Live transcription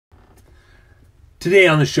Today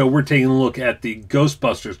on the show, we're taking a look at the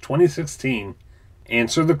Ghostbusters 2016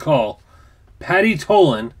 Answer the Call, Patty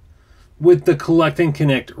Tolan with the Collect and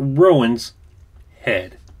Connect Rowan's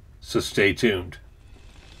head. So stay tuned.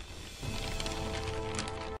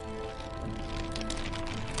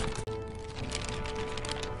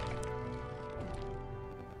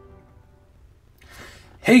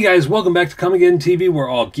 Hey guys, welcome back to Comicgeddon TV, where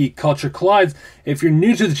all geek culture collides. If you're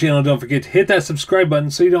new to the channel, don't forget to hit that subscribe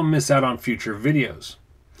button so you don't miss out on future videos.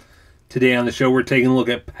 Today on the show, we're taking a look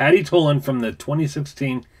at Patty Tolan from the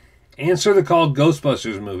 2016 Answer the Call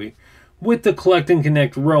Ghostbusters movie with the Collect and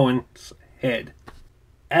Connect Rowan's head.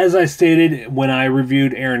 As I stated when I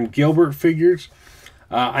reviewed Aaron Gilbert figures,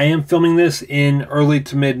 I am filming this in early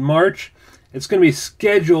to mid-March. It's going to be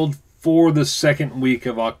scheduled for the second week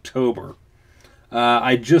of October.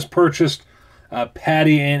 I just purchased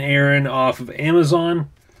Patty and Aaron off of Amazon.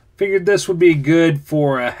 Figured this would be good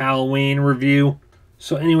for a Halloween review.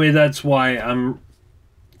 So anyway, that's why I'm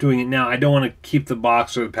doing it now. I don't want to keep the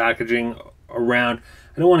box or the packaging around.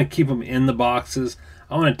 I don't want to keep them in the boxes.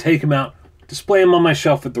 I want to take them out, display them on my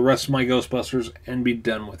shelf with the rest of my Ghostbusters, and be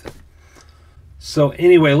done with it. So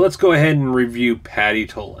anyway, let's go ahead and review Patty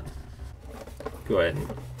Tolan. Go ahead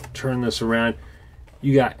and turn this around.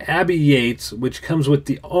 You got Abby Yates, which comes with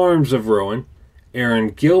the arms of Rowan, Aaron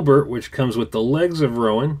Gilbert, which comes with the legs of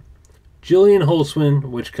Rowan, Jillian Holtzman,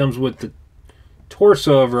 which comes with the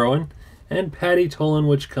torso of Rowan, and Patty Tolan,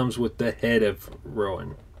 which comes with the head of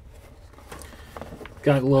Rowan.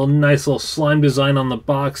 Got a nice little slime design on the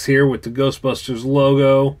box here with the Ghostbusters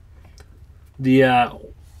logo. The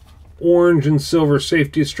orange and silver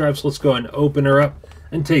safety stripes. Let's go ahead and open her up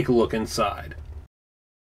and take a look inside.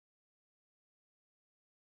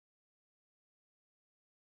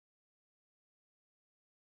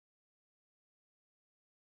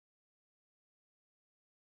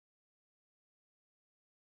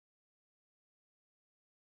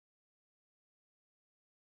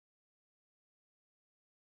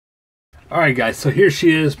 Alright guys, so here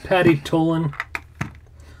she is, Patty Tolan.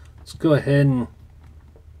 Let's go ahead and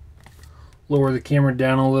lower the camera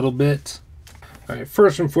down a little bit. Alright,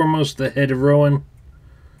 first and foremost, the head of Rowan.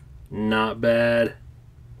 Not bad.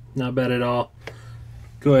 Not bad at all.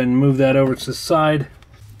 Go ahead and move that over to the side.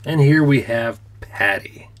 And here we have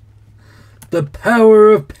Patty. The power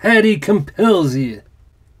of Patty compels you.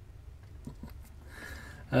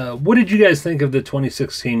 What did you guys think of the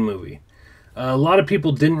 2016 movie? A lot of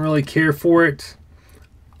people didn't really care for it.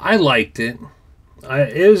 I liked it.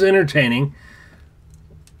 It was entertaining.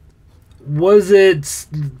 Was it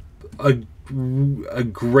a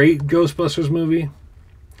great Ghostbusters movie?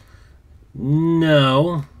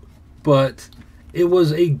 No, but it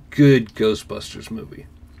was a good Ghostbusters movie.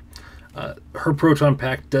 Her proton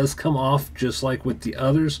pack does come off just like with the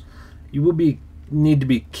others. You will need to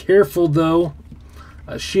be careful though.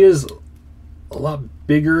 She is a lot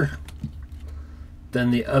bigger than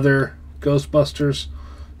the other Ghostbusters,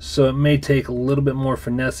 so it may take a little bit more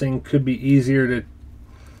finessing. Could be easier to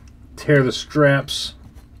tear the straps.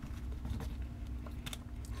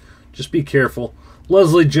 Just be careful.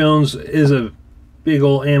 Leslie Jones is a big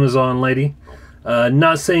old Amazon lady.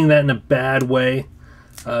 Not saying that in a bad way,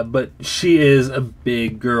 but she is a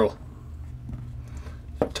big girl.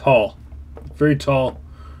 Tall. Very tall.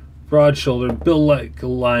 Broad-shouldered. Built like a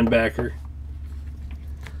linebacker.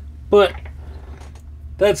 But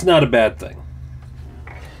that's not a bad thing.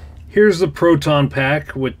 Here's the proton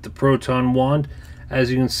pack with the proton wand.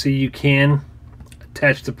 As you can see, you can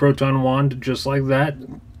attach the proton wand just like that.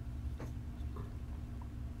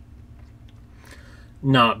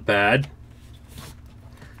 Not bad.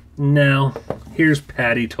 Now, here's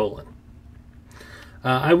Patty Tolan.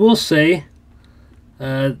 I will say,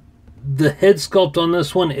 the head sculpt on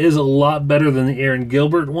this one is a lot better than the Aaron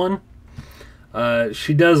Gilbert one.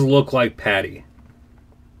 She does look like Patty.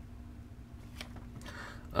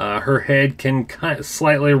 Her head can kind of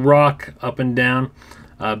slightly rock up and down,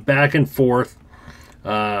 back and forth.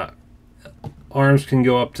 Arms can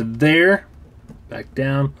go up to there, back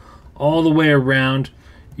down, all the way around.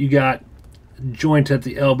 You got a joint at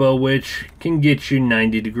the elbow, which can get you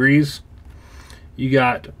 90 degrees. You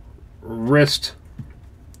got a wrist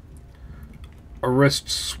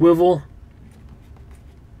swivel,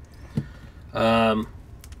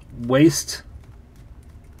 waist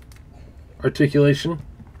articulation.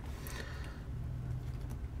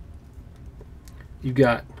 You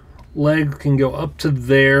got leg can go up to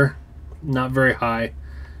there, not very high.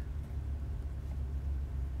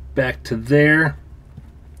 Back to there.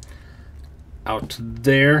 Out to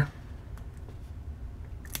there.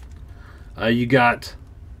 You got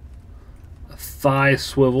a thigh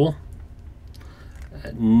swivel.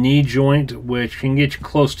 knee joint, which can get you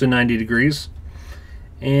close to 90 degrees,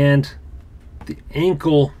 and the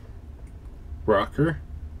ankle rocker.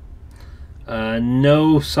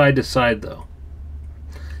 No side to side though,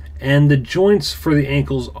 and the joints for the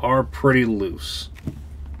ankles are pretty loose.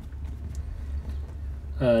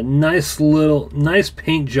 Nice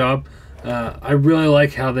paint job. I really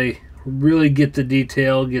like how they really get the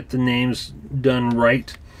detail, get the names done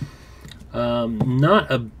right.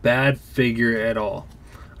 Not a bad figure at all.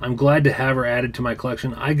 I'm glad to have her added to my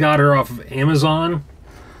collection. I got her off of Amazon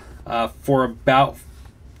for about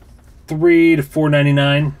 $3 to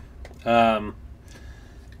 $4.99.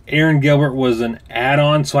 Aaron Gilbert was an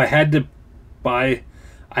add-on, so I had to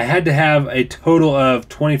have a total of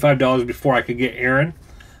 $25 before I could get Aaron.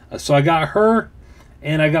 So I got her,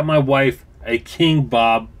 and I got my wife a King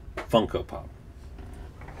Bob Funko Pop.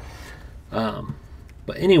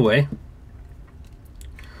 But anyway,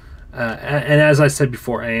 and as I said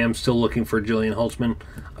before, I am still looking for Jillian Holtzman,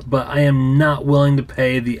 but I am not willing to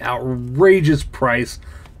pay the outrageous price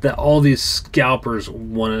that all these scalpers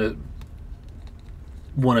want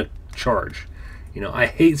to charge. You know, I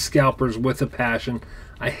hate scalpers with a passion.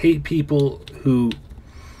 I hate people who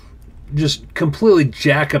just completely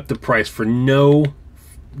jack up the price for no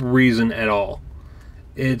reason at all.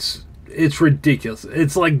 It's ridiculous.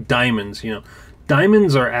 It's like diamonds, you know.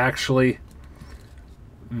 Diamonds are actually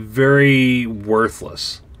very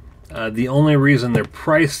worthless. The only reason they're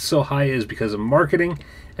priced so high is because of marketing,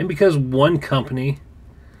 and because one company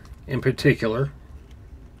in particular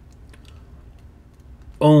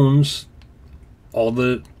owns all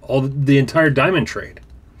the entire diamond trade.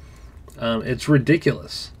 It's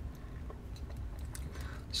ridiculous.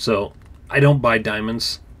 So I don't buy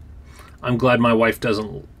diamonds. I'm glad my wife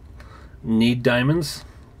doesn't need diamonds.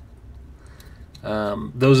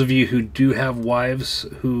 Those of you who do have wives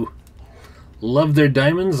who love their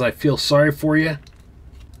diamonds, I feel sorry for you.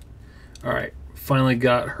 Alright, finally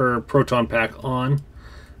got her proton pack on.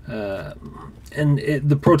 And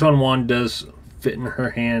the proton wand does fit in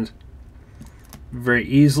her hand very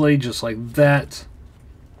easily, just like that.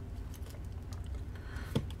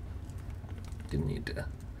 Didn't need to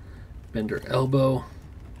bend her elbow.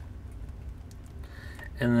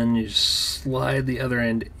 And then you just slide the other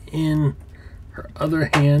end in her other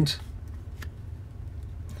hand.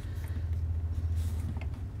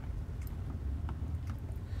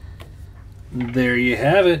 There you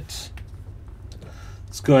have it.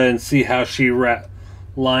 Let's go ahead and see how she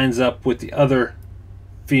lines up with the other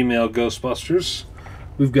female Ghostbusters.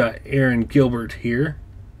 We've got Aaron Gilbert here.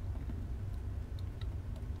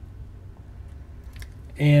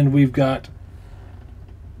 And we've got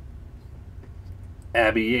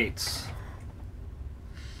Abby Yates.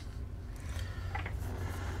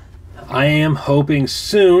 I am hoping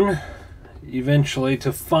soon, eventually,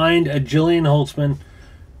 to find a Jillian Holtzman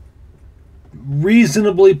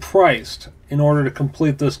reasonably priced in order to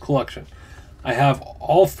complete this collection. I have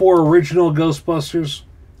all 4 original Ghostbusters.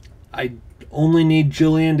 I only need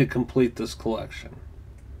Jillian to complete this collection.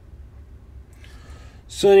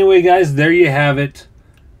 So anyway, guys, there you have it.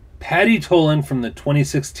 Patty Tolan from the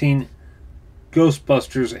 2016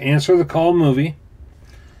 Ghostbusters Answer the Call movie.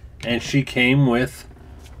 And she came with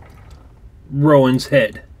Rowan's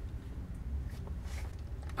head.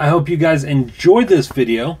 I hope you guys enjoyed this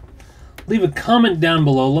video. Leave a comment down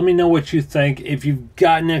below. Let me know what you think. If you've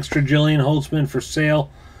got an extra Jillian Holtzman for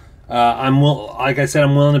sale, like I said,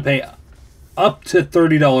 I'm willing to pay up to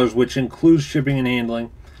 $30, which includes shipping and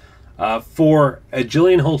handling, for a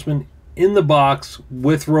Jillian Holtzman in the box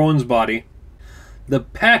with Rowan's body. The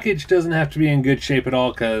package doesn't have to be in good shape at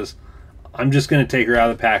all, because I'm just going to take her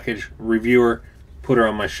out of the package, review her, put her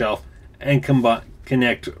on my shelf, and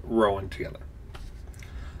connect Rowan together.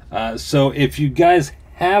 So if you guys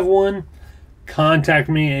have one, contact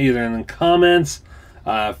me either in the comments,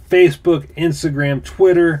 Facebook, Instagram,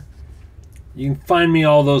 Twitter. You can find me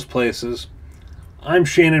all those places. I'm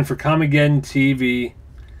Shannon for Comicgeddon TV.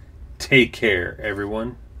 Take care,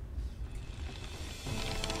 everyone.